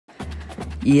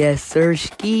Yes, sir,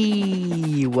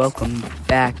 ski. Welcome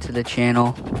back to the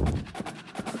channel.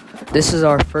 This is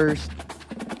our first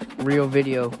real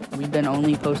video. We've been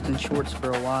only posting shorts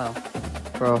for a while,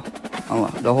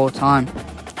 the whole time.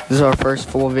 This is our first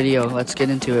full video. Let's get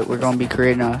into it. We're gonna be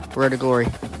creating a Road to Glory.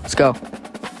 Let's go.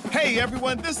 Hey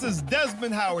everyone, this is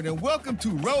Desmond Howard, and welcome to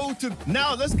Road to.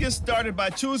 Now let's get started by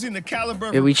choosing the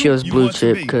caliber. Yeah, we chose blue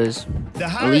chip because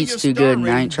Elite's too good, and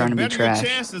I ain't trying to be trash.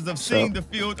 Chances of seeing the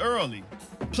field early.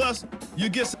 Plus, you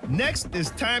get next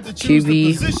is time to choose the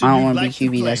QB. position I don't want to like be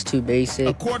QB. That's too basic.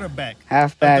 A quarterback,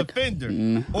 halfback. a defender, I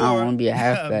don't want to be a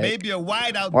halfback. Maybe a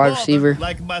wide receiver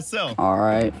like myself. All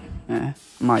right,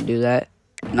 might do that.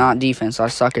 Not defense. I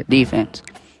suck at defense.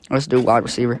 Let's do wide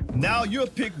receiver. Now you'll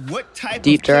pick what type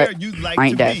Deep of player threat. you'd like I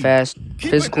ain't to that be. fast.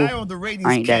 Keep Physical. an eye on the ratings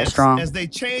I ain't that caps strong. as they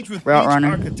change with Route each runner.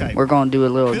 archetype. We're gonna do a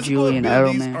little Physical Julian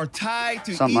abilities Edelman. are tied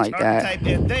to Something each like that. archetype,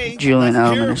 and they, Julian like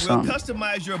Edelman here, or something. will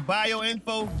customize your bio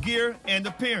info, gear, and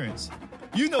appearance.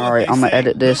 You know All right, I'm gonna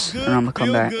edit this good, and I'm gonna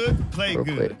come back good, play real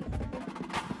good. quick.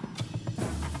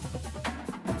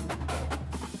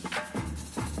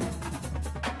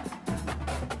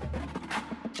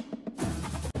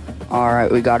 All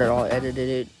right, we got it all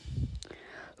edited.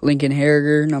 Lincoln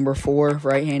Harriger, number 4,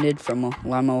 right-handed from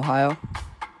Lima, Ohio.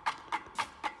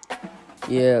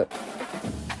 Yeah.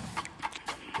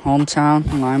 Hometown,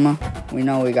 Lima. We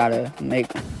know we gotta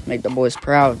make the boys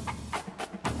proud.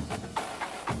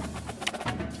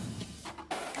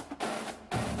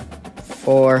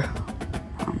 Four.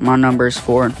 My number is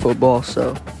 4 in football,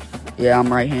 so yeah,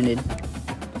 I'm right-handed.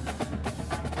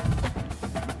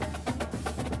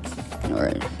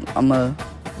 Alright, I'm gonna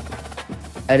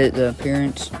edit the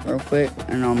appearance real quick,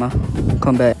 and I'm gonna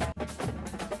come back.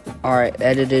 Alright,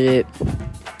 edited it.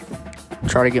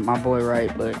 Try to get my boy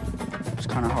right, but it's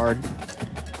kind of hard.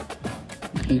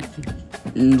 He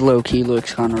low-key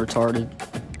looks kind of retarded,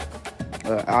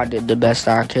 but I did the best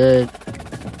I could.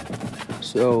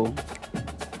 So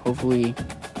hopefully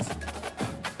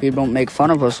people don't make fun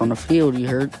of us on the field, you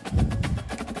heard?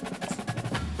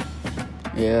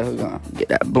 Yeah, we're gonna get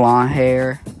that blonde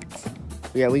hair.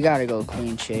 Yeah, we gotta go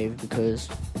clean shave because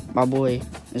my boy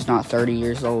is not 30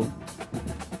 years old.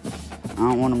 I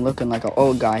don't want him looking like an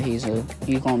old guy. He's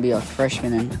gonna be a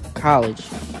freshman in college.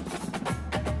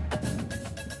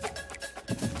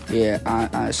 Yeah,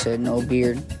 I said no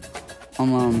beard.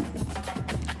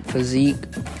 Physique.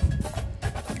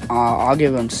 I'll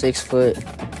give him 6 foot,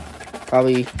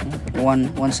 probably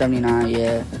 179.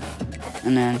 Yeah,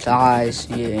 and then thighs.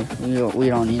 Yeah, we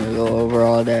don't need to go over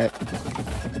all that.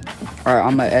 All right,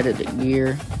 I'm gonna edit the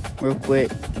gear real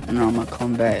quick, and I'm gonna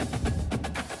come back.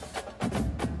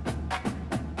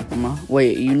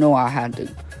 Wait, I had to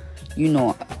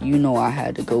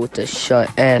go with the shut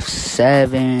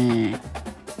F7.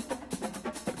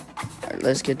 All right,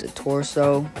 let's get the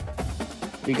torso.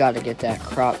 We got to get that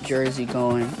crop jersey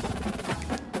going.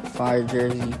 Fire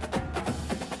jersey.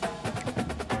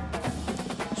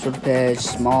 Shoulder pads,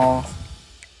 small.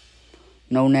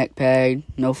 No neck pad,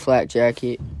 no flak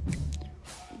jacket.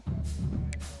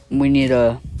 We need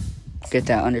to get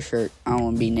that undershirt. I don't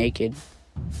want to be naked.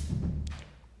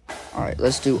 Alright,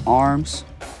 let's do arms.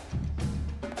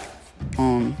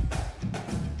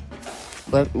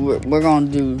 We're gonna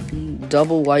do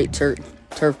double white turf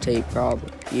tape, probably.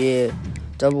 Yeah,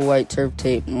 double white turf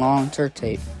tape, long turf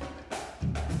tape.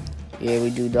 Yeah, we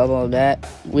do double of that.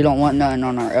 We don't want nothing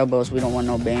on our elbows. We don't want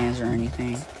no bands or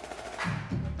anything.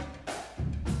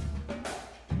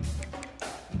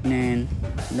 And then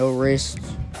no wrists.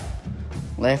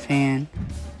 Left hand.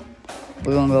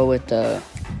 We're gonna go with the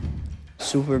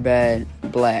super bad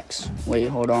blacks. Wait,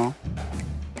 hold on.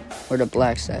 Where the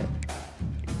blacks at?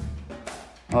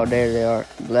 Oh, there they are.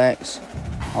 Blacks.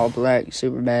 All black,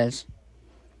 super bads.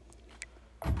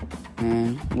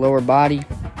 And lower body.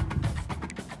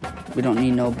 We don't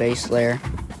need no base layer.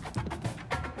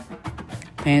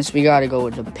 Pants, we gotta go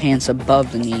with the pants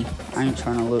above the knee. I ain't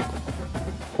trying to look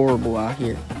horrible out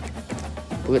here.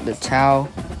 With the towel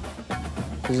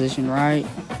position right.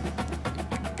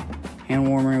 Hand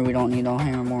warmer, we don't need no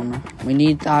hand warmer. We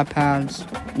need thigh pads.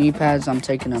 Knee pads, I'm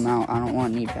taking them out. I don't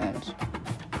want knee pads.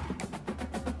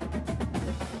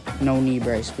 No knee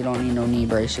brace. We don't need no knee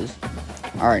braces.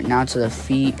 Alright, now to the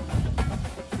feet.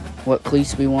 What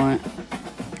cleats we want.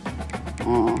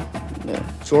 The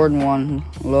Jordan 1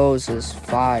 lows is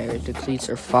fire. The cleats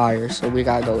are fire, so we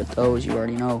gotta go with those. You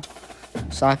already know.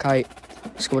 Sock height.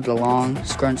 Let's go with the long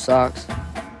scrunch socks.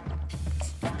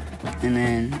 And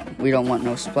then we don't want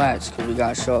no splats because we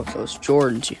gotta show off those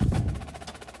Jordans.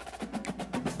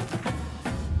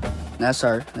 That's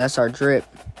our drip.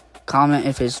 Comment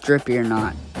if it's drippy or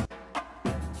not.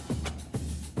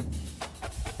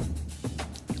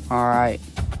 Alright.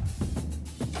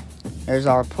 There's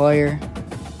our player.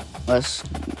 Let's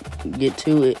get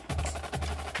to it.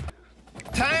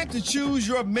 Time to choose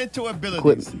your mental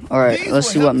abilities. Alright, let's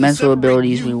see what mental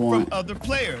abilities we want. From other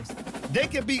players. They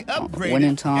can be upgraded,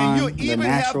 winning time, and you'll even the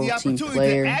natural have the team opportunity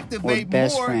player, to or activate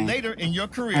best more friend. later in your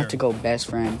career. I have to go best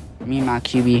friend. Me and my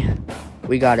QB,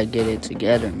 we gotta get it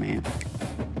together, man.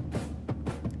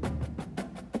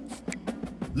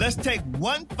 Let's take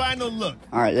one final look.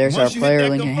 Alright, there's our player,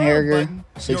 Lincoln Harriger,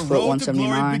 6 foot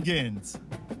 179. Begins.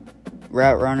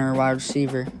 Route runner, wide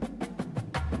receiver.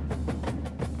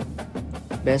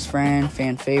 Best friend,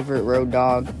 fan favorite, road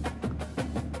dog.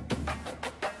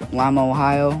 Lima,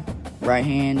 Ohio,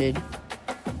 right-handed.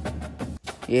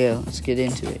 Yeah, let's get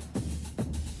into it.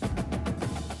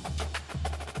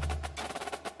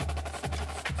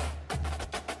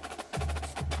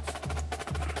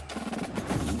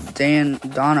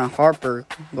 Donna Harper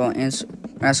gonna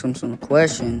ask him some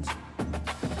questions.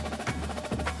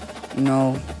 You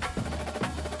know,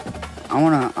 I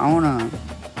wanna.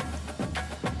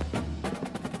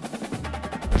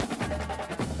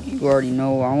 You already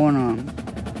know I wanna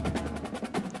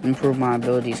improve my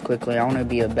abilities quickly. I wanna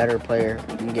be a better player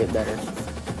and get better.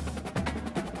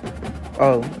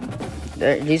 Oh,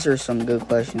 these are some good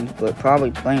questions, but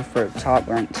probably playing for a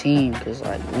top-ranked team because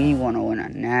like we want to win a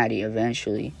natty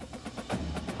eventually.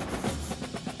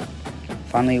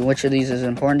 Finally, which of these is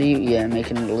important to you? Yeah,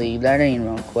 making the league. That ain't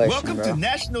no question, Welcome bro. to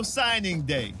National Signing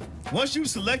Day. Once you've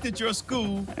selected your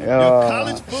school, your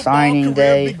college football signing career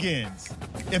day. begins.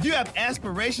 If you have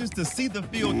aspirations to see the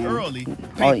field early, all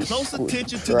pay these close schools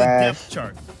attention to the trash. depth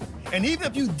chart. And even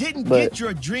if you didn't But get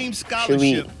your dream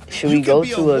scholarship, should we you go can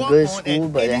be to a good walk-on school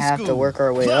at but any have to school. work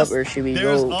our way Plus, up, or should we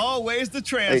there's go always the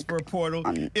transfer portal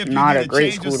if you not need a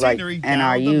great change of school like scenery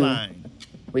down the NIU? line.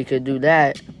 We could do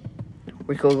that.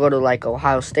 We could go to like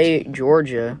Ohio State,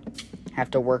 Georgia,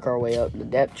 have to work our way up the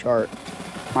depth chart.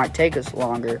 Might take us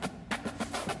longer.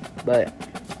 But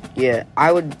yeah,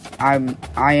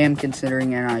 I am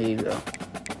considering NIU though.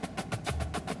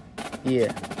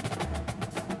 Yeah.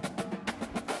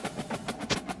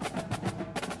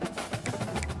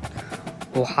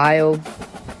 Ohio,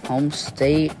 home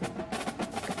state.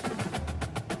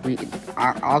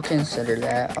 I'll consider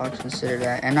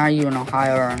that. NIU and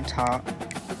Ohio are on top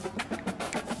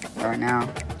right now.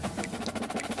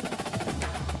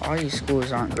 All these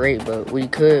schools aren't great, but we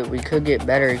could get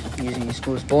better using these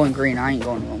schools. Bowling Green, I ain't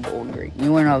going to Bowling Green.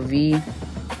 UNLV,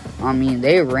 I mean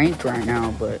they ranked right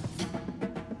now, but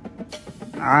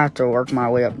I have to work my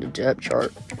way up the depth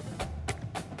chart.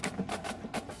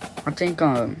 I think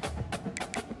I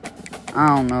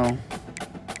don't know.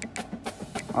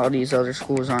 All these other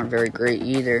schools aren't very great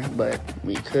either, but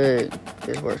we could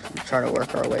just try to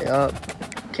work our way up.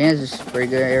 Kansas is pretty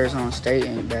good. Arizona State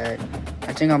ain't bad.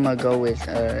 I think I'm going to go with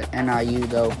NIU,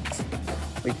 though.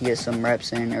 We can get some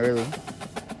reps in early.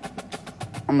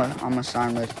 I'm gonna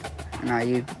sign with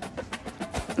NIU.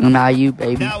 NIU,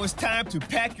 baby. Now it's time to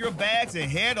pack your bags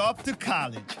and head off to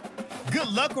college. Good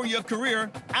luck on your career.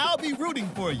 I'll be rooting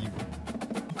for you.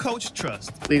 Coach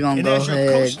trust. We're going to go as your ahead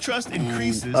coach trust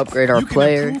increases, and upgrade our you can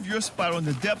player. improve your spot on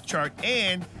the depth chart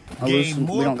and gain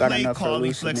more we don't got play enough calling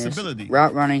elusiveness. flexibility.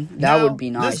 Route running, that Now, would be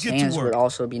nice. let's get to Hands work. would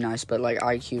also be nice, but like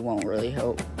IQ won't really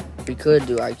help. We could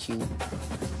do IQ.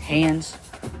 Hands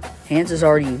is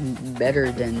already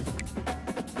better than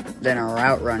our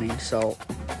route running, so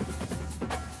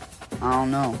I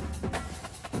don't know.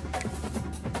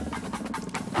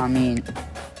 I mean,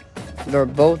 they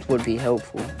both would be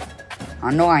helpful.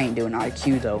 I know I ain't doing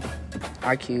IQ though.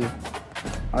 IQ,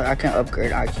 I can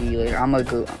upgrade IQ later. I'm gonna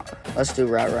go. Let's do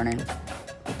route running.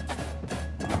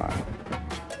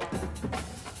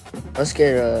 Let's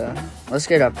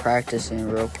get a practice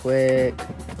in real quick.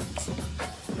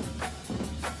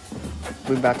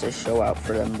 We about to show out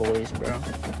for them boys, bro.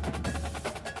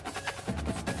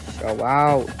 Show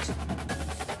out.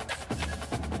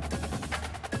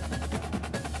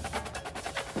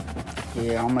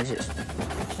 Yeah, I'm gonna just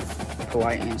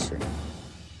polite answer.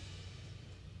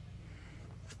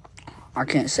 I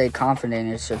can't say confident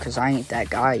answer because I ain't that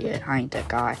guy yet. I ain't that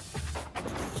guy.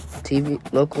 TV,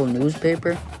 local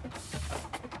newspaper.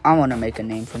 I want to make a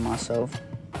name for myself.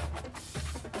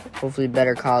 Hopefully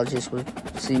better colleges will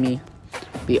see me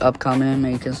be upcoming,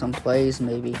 making some plays,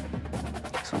 maybe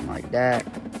something like that.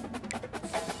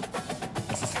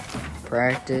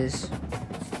 Practice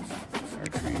or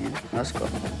training. Let's go.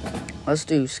 Let's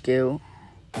do skill.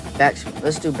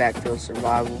 Let's do backfield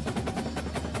survival.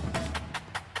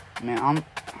 Man,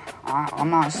 I'm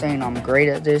not saying I'm great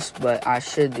at this, but I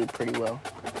should do pretty well.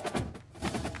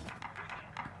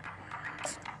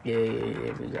 Yeah,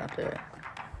 we got that.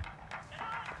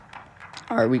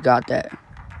 Alright, we got that.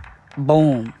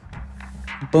 Boom.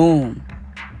 Boom.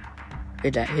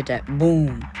 Hit that.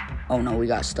 Boom. Oh no, we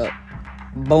got stuck.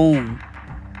 Boom.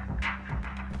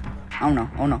 Oh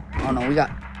no, we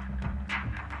got...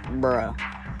 Bruh.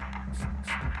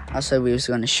 I said we was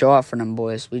gonna show out for them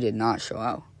boys. We did not show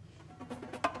out.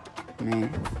 Man.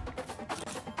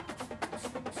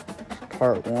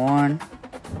 Part one.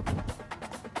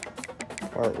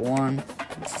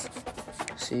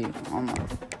 See,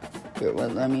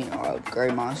 let me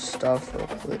upgrade my stuff real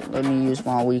quick. Let me use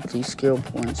my weekly skill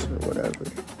points or whatever.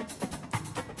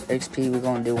 XP, we're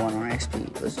gonna do one on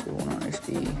XP. Let's do one on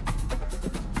XP.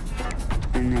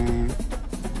 And then,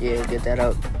 yeah, get that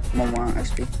up. One more on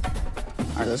XP.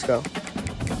 Alright, let's go.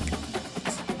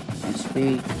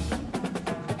 XP.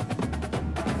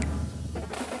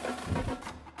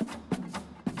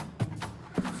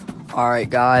 Alright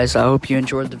guys, I hope you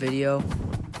enjoyed the video.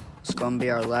 It's gonna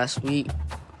be our last week.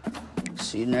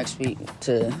 See you next week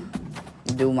to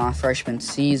do my freshman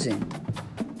season.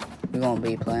 We're gonna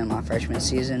be playing my freshman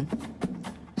season.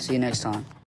 See you next time.